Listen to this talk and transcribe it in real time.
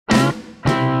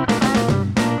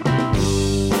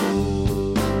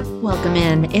Welcome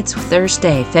in. It's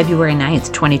Thursday, February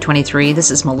 9th, 2023. This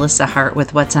is Melissa Hart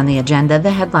with What's on the Agenda, the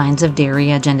headlines of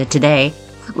Dairy Agenda today.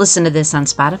 Listen to this on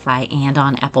Spotify and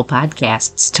on Apple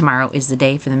Podcasts. Tomorrow is the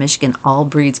day for the Michigan All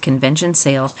Breeds Convention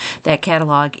Sale. That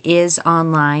catalog is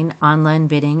online. Online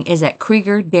bidding is at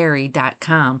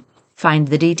KriegerDairy.com. Find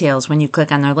the details when you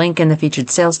click on their link in the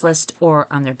featured sales list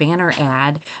or on their banner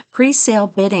ad. Pre-sale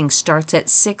bidding starts at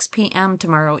 6 p.m.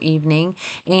 tomorrow evening,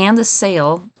 and the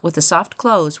sale with a soft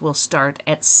close will start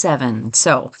at 7.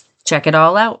 So check it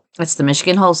all out. It's the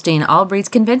Michigan Holstein All Breeds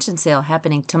Convention Sale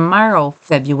happening tomorrow,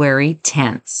 February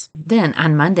 10th. Then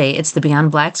on Monday, it's the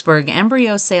Beyond Blacksburg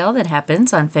Embryo Sale that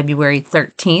happens on February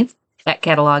 13th. That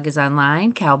catalog is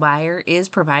online. Cow Buyer is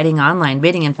providing online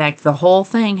bidding. In fact, the whole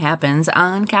thing happens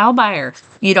on Cow Buyer.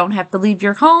 You don't have to leave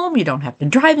your home. You don't have to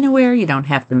drive anywhere. You don't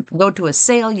have to go to a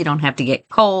sale. You don't have to get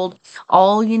cold.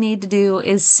 All you need to do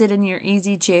is sit in your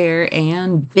easy chair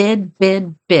and bid.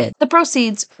 The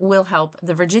proceeds will help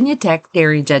the Virginia Tech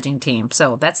Dairy Judging Team.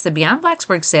 So that's the Beyond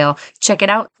Blacksburg sale. Check it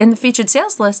out in the featured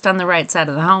sales list on the right side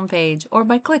of the homepage or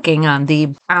by clicking on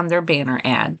their banner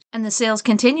ad. And the sales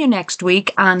continue next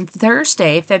week on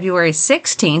Thursday, February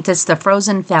 16th. It's the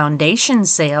Frozen Foundation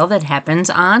sale that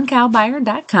happens on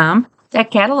cowbuyer.com. That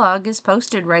catalog is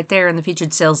posted right there in the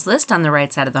featured sales list on the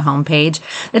right side of the homepage.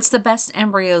 It's the best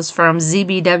embryos from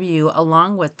ZBW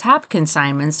along with top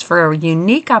consignments for a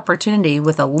unique opportunity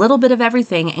with a little bit of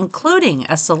everything, including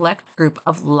a select group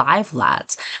of live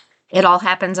lots. It all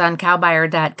happens on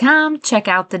cowbuyer.com. Check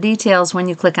out the details when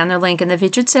you click on their link in the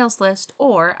featured sales list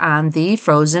or on the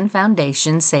Frozen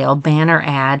Foundation sale banner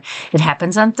ad. It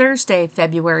happens on Thursday,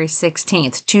 February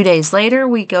 16th. 2 days later,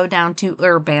 we go down to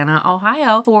Urbana,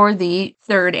 Ohio for the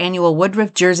 3rd annual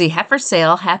Woodruff Jersey Heifer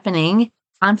Sale happening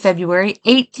on February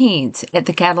 18th.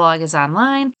 The catalog is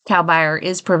online. Cow Buyer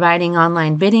is providing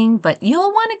online bidding, but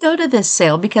you'll want to go to this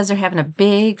sale because they're having a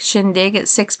big shindig at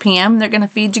 6 p.m. They're going to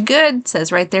feed you good. It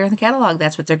says right there in the catalog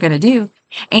that's what they're going to do.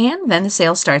 And then the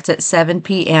sale starts at 7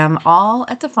 p.m. all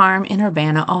at the farm in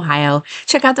Urbana, Ohio.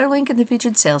 Check out their link in the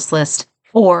featured sales list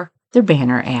or their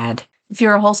banner ad. If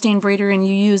you're a Holstein breeder and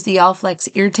you use the Allflex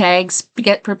ear tags,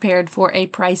 get prepared for a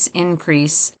price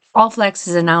increase. Allflex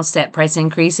has announced that price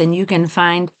increase, and you can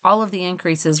find all of the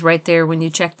increases right there when you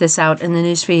check this out in the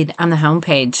newsfeed on the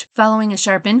homepage. Following a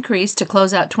sharp increase to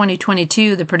close out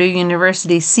 2022, the Purdue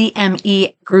University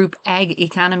CME Group Ag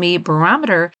Economy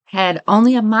Barometer had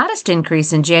only a modest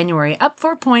increase in January, up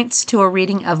 4 points to a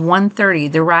reading of 130.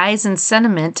 The rise in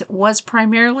sentiment was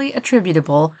primarily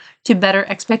attributable to better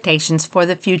expectations for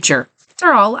the future.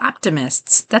 They're all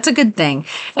optimists. That's a good thing,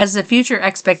 as the future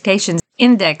expectations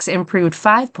index improved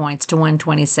 5 points to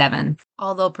 127.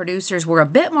 Although producers were a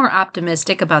bit more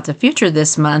optimistic about the future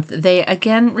this month, they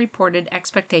again reported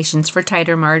expectations for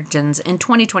tighter margins in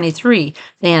 2023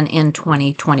 than in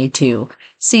 2022.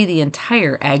 See the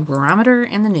entire Ag Barometer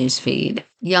in the newsfeed.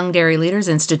 Young Dairy Leaders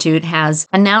Institute has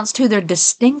announced who their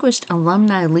Distinguished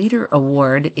Alumni Leader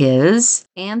Award is,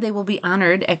 and they will be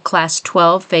honored at Class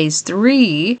 12 Phase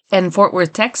 3 in Fort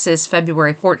Worth, Texas,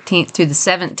 February 14th through the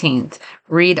 17th.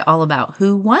 Read all about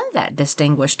who won that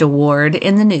distinguished award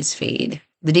in the newsfeed.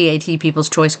 The DAT People's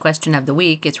Choice Question of the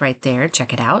Week, it's right there.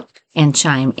 Check it out and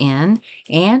chime in.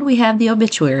 And we have the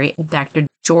obituary of Dr.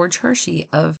 George Hershey,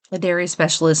 of a dairy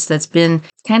specialist that's been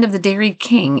kind of the dairy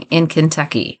king in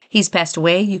Kentucky. He's passed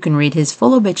away. You can read his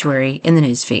full obituary in the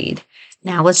newsfeed.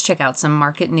 Now let's check out some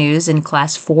market news in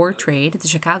Class 4 trade at the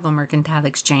Chicago Mercantile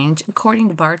Exchange. According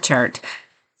to Bar Chart,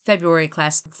 February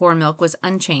Class 4 milk was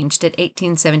unchanged at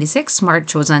 $18.76.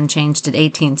 March was unchanged at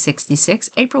 $18.66.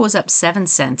 April was up 7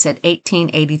 cents at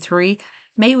 $18.83.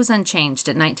 May was unchanged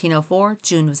at $19.04.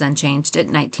 June was unchanged at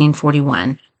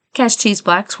 $19.41. Cash cheese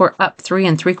blocks were up 3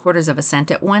 3/4 cents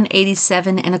at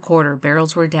 $1.87 1/4.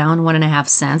 Barrels were down 1.5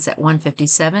 cents at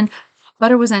 $1.57.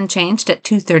 Butter was unchanged at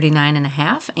 $2.39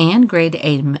 1/2, and grade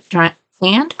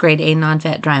A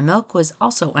non-fat dry milk was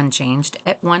also unchanged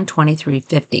at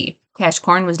 $1.2350. Cash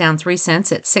corn was down 3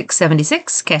 cents at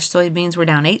 $6.76. Cash soybeans were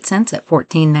down 8 cents at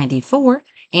 $14.94.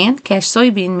 And cash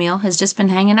soybean meal has just been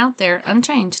hanging out there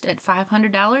unchanged at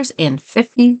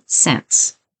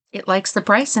 $500.50. It likes the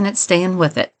price and it's staying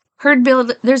with it.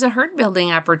 There's a herd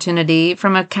building opportunity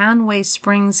from a Conway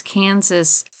Springs,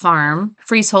 Kansas farm.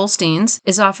 Fries Holsteins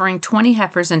is offering 20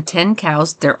 heifers and 10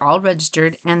 cows. They're all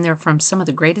registered, and they're from some of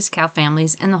the greatest cow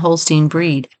families in the Holstein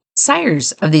breed.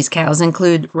 Sires of these cows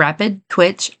include Rapid,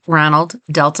 Twitch, Ronald,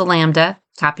 Delta Lambda,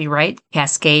 Copyright,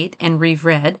 Cascade, and Reeve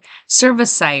Red.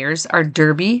 Service sires are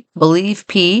Derby, Believe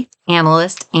P,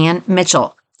 Analyst, and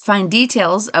Mitchell. Find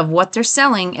details of what they're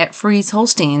selling at Fries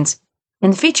Holsteins in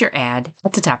the feature ad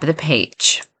at the top of the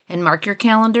page. And mark your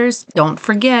calendars. Don't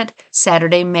forget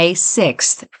Saturday, May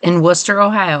 6th in Worcester,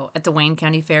 Ohio at the Wayne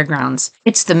County Fairgrounds.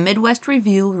 It's the Midwest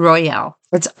Review Royale.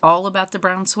 It's all about the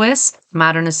Brown Swiss.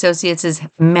 Modern Associates is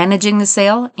managing the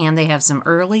sale, and they have some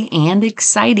early and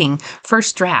exciting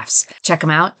first drafts. Check them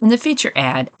out in the feature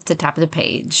ad at the top of the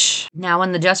page. Now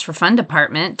in the Just for Fun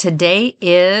department, today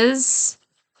is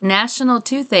National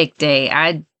Toothache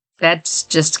Day. That's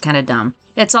just kind of dumb.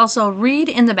 It's also Read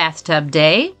in the Bathtub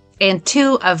Day, and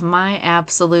two of my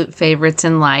absolute favorites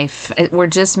in life. We're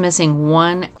just missing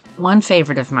one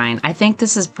favorite of mine. I think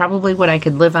this is probably what I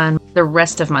could live on the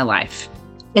rest of my life.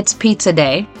 It's Pizza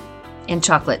Day and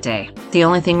Chocolate Day. The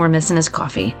only thing we're missing is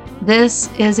coffee. This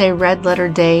is a red letter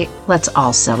day. Let's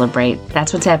all celebrate.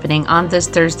 That's what's happening on this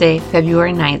Thursday,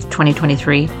 February 9th,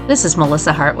 2023. This is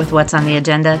Melissa Hart with What's on the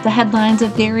Agenda, the headlines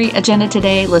of Dairy Agenda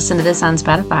Today. Listen to this on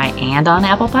Spotify and on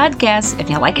Apple Podcasts.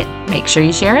 If you like it, make sure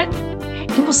you share it,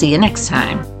 and we'll see you next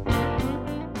time.